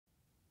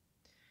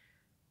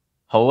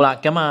好啦，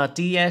咁啊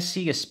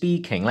DSE 嘅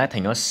speaking 咧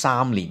停咗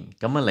3年，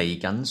咁啊嚟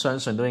緊相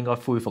信都應該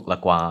恢復啦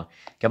啩。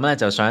咁咧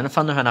就想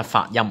分享下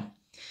發音。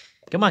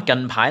咁啊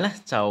近排咧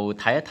就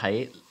睇一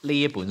睇呢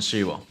一本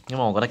書喎，因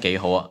為我覺得幾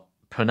好啊。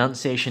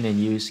Pronunciation and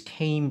Use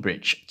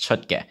Cambridge 出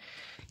嘅。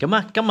咁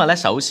啊今日咧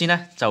首先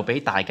咧就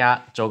俾大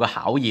家做個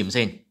考驗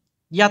先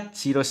，1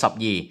至到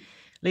12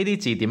呢啲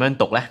字點樣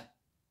讀咧？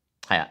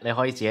係啊，你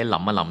可以自己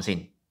諗一諗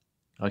先。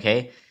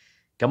OK，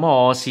 咁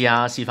我試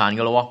下示範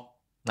噶咯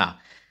喎。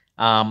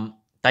嗱，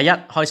第一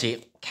開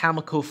始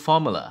chemical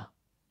formula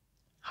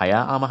係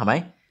啊，啱啊，係咪？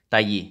第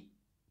二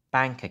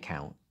bank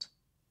account，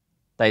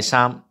 第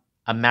三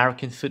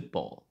American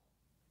football，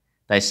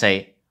 第四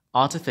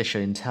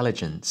artificial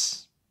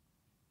intelligence，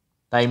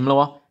 第五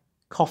咯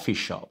coffee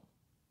shop，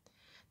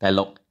 第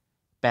六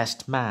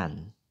best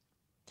man，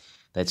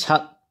 第七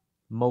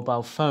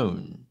mobile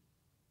phone，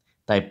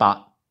 第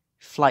八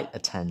flight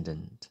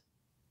attendant，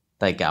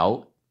 第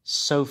九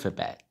sofa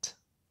bed，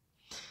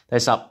 第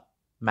十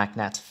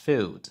magnet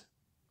field，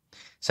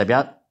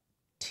 11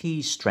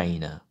 tea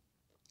strainer，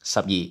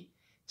 12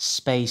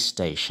 space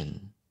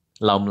station。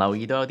 留唔留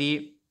意到有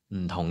啲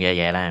唔同嘅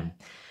嘢呢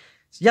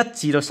？1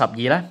至到12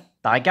咧，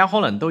大家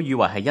可能都以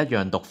為係一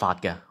樣讀法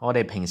嘅，我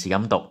哋平時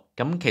咁讀，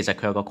咁其實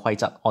佢有個規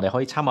則，我哋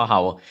可以參考下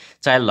喎，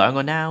就係兩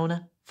個 noun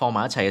咧放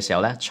埋一齊嘅時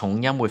候咧，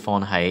重音會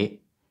放喺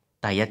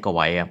第一個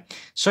位啊，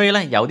所以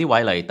咧有啲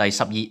位嚟第二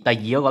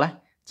嗰個咧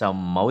就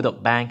唔好讀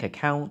bank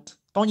account，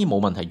 當然冇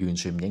問題，完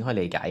全唔影響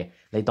理解嘅，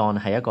你當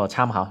係一個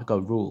參考一個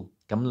rule，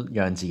 咁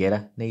讓自己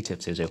咧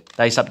native 少少。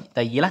第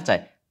二咧就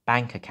係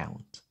bank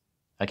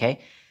account，OK，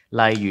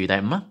例如第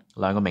5啦，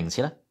兩個名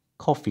詞啦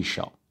 ，coffee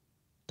shop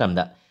得唔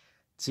得？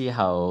之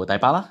後第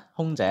8啦，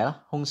空姐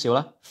啦，空少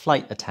啦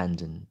 ，flight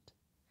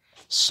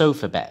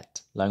attendant，sofa bed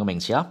兩個名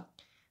詞啦，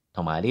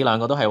同埋呢兩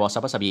個都係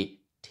11、12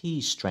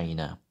 tea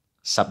strainer，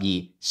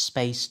 12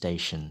 space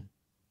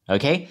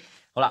station。OK，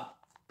 好啦，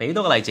俾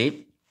多個例子。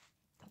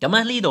咁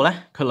咧呢度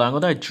咧，佢兩個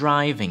都係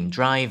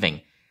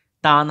driving，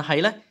 但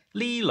係咧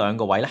呢兩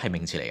個位咧係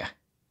名詞嚟嘅。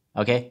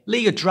OK，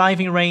 呢個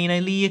driving rain 咧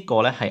呢一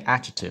個咧係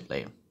adjective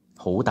嚟，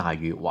好大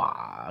雨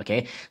哇。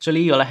OK， 所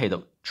以呢個咧係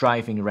讀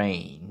driving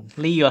rain，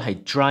 呢個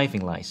係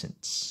driving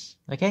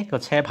license。OK， 個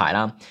車牌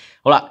啦。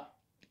好啦，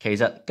其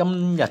實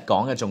今日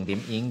講嘅重點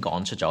已經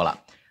講出咗啦。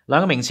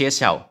兩個名詞嘅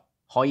時候，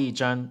可以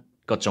將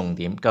個重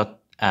點個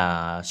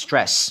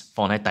stress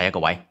放喺第一個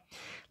位。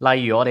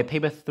例如我哋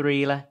paper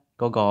 3咧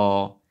嗰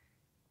個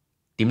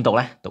點讀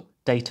咧？讀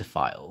data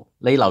file。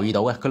你留意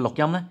到嘅，佢錄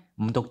音咧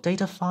唔讀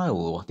data file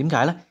喎。點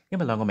解咧？因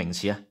為兩個名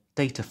詞啊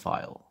 ，data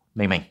file，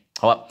 明唔明？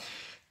好啊，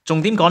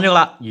重點講咗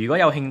啦。如果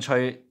有興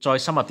趣再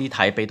深入啲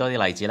睇，俾多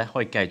啲例子咧，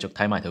可以繼續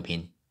睇埋條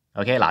片。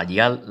OK， 嗱，而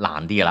家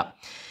難啲嘅啦。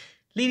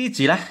呢啲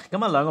字咧，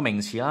咁啊兩個名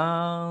詞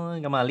啦，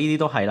咁啊呢啲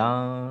都係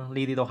啦，呢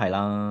啲都係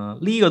啦，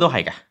呢個都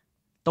係嘅，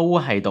都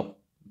係讀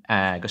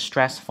個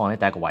stress 放喺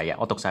第一個位嘅。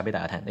我讀晒俾大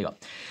家聽呢個。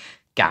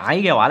解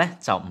嘅話咧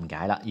就唔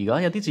解啦。如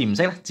果有啲字唔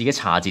識咧，自己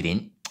查字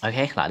典。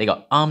OK， 嗱呢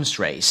個 arms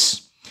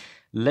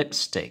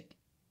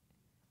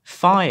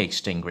race、lipstick、fire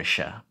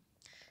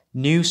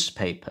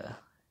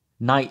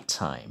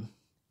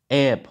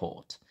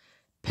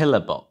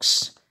extinguisher、newspaper、nighttime、airport、pillar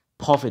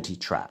box、poverty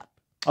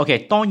trap。OK，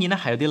 當然咧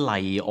係有啲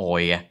例外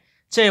嘅，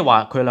即係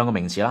話佢兩個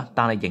名詞啦，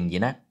但係仍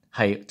然咧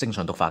係正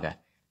常讀法嘅。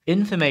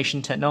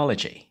information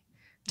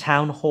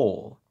technology、town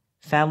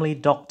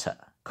hall、family doctor，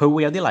 佢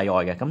會有啲例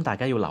外嘅，咁大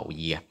家要留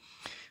意嘅。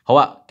好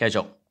啊，繼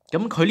續。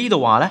咁佢呢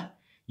度話咧，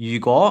如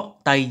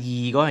果第二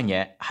嗰樣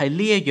嘢係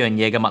呢一樣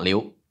嘢嘅物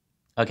料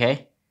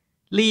 ，OK，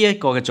 呢一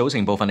個嘅組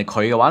成部分係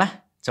佢嘅話咧，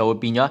就會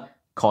變咗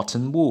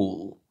cotton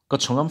wool， 個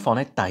重音放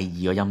喺第二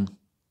個音，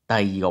第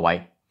二個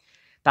位。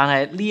但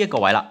係呢一個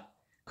位啦，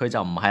佢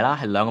就唔係啦，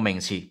係兩個名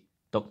詞，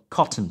讀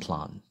cotton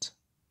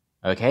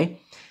plant。OK，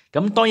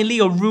 咁當然呢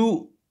個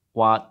rule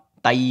話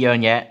第二樣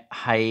嘢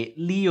係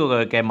呢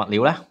個嘅物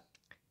料咧，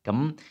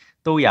咁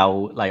都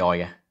有例外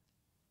嘅。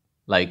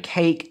例如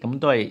cake 咁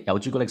都係有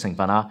朱古力成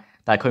分啦，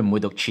但係佢唔會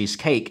讀 cheese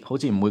cake， 好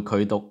似唔會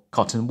佢讀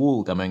cotton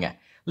wool 咁樣嘅。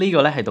呢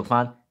個咧係讀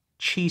翻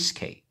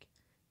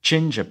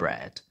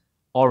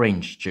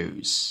cheesecake、gingerbread、orange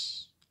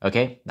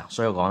juice。OK， 嗱，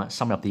所以我講咧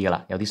深入啲噶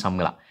啦，有啲深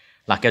噶啦。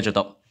嗱，繼續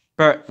讀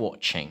bird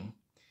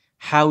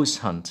watching、house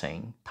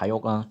hunting 睇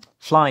屋啦、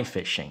fly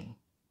fishing，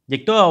 亦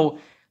都有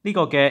呢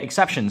個嘅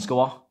exceptions 嘅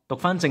喎，讀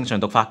翻正常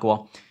讀法嘅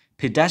喎。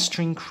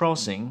pedestrian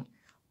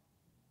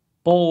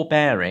crossing、ball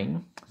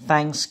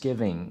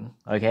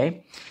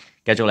bearing、Thanksgiving，OK，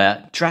 繼續嚟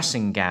啦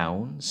 ，dressing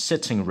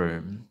gown、sitting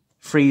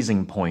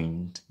room、freezing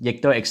point， 亦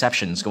都係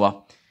exceptions 嘅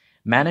喎。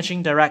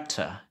managing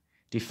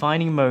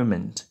director、defining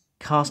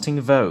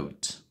moment、casting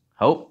vote，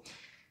 好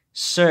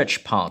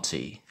 ，search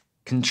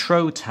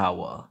party、control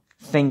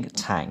tower、think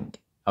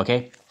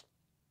tank，OK，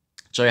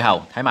 最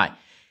後睇埋，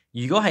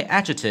如果係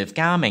adjective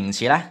加名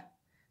詞咧，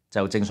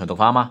就正常讀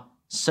法啊嘛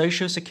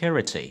 ，social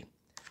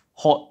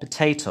security、hot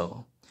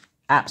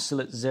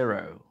potato、absolute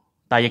zero。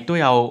但係亦都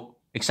有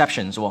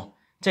exceptions 喎，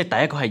即係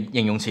第一個係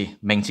形容詞、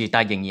名詞，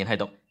但係仍然係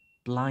讀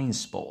blind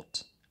spot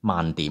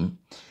盲點。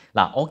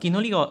嗱，我見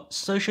到呢個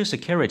social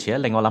security 咧，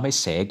令我諗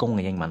起社工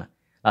嘅英文啊，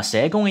嗱，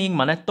社工嘅英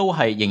文咧都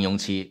係形容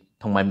詞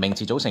同埋名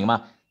詞組成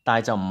嘛，但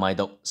係就唔係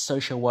讀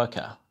social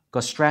worker， 個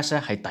stress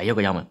咧係第一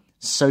個音啊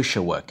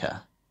social worker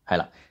係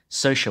啦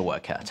social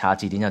worker 查下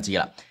字典就知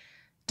啦。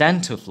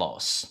dental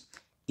floss,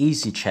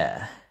 easy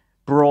chair,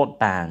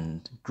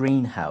 broadband,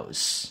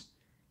 greenhouse，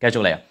 繼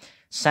續嚟啊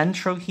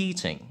central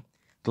heating,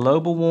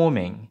 global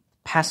warming,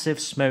 passive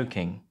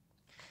smoking,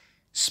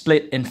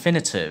 split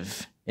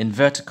infinitive,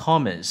 inverted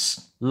commas,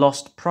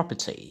 lost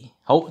property。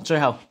 好，最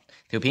後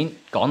條片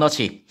講多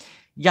次，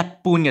一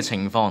般嘅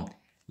情況，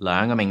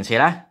兩個名詞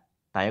咧，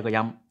第一個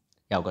音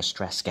有個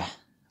stress 嘅，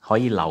可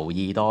以留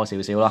意多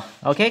少少咯。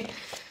OK。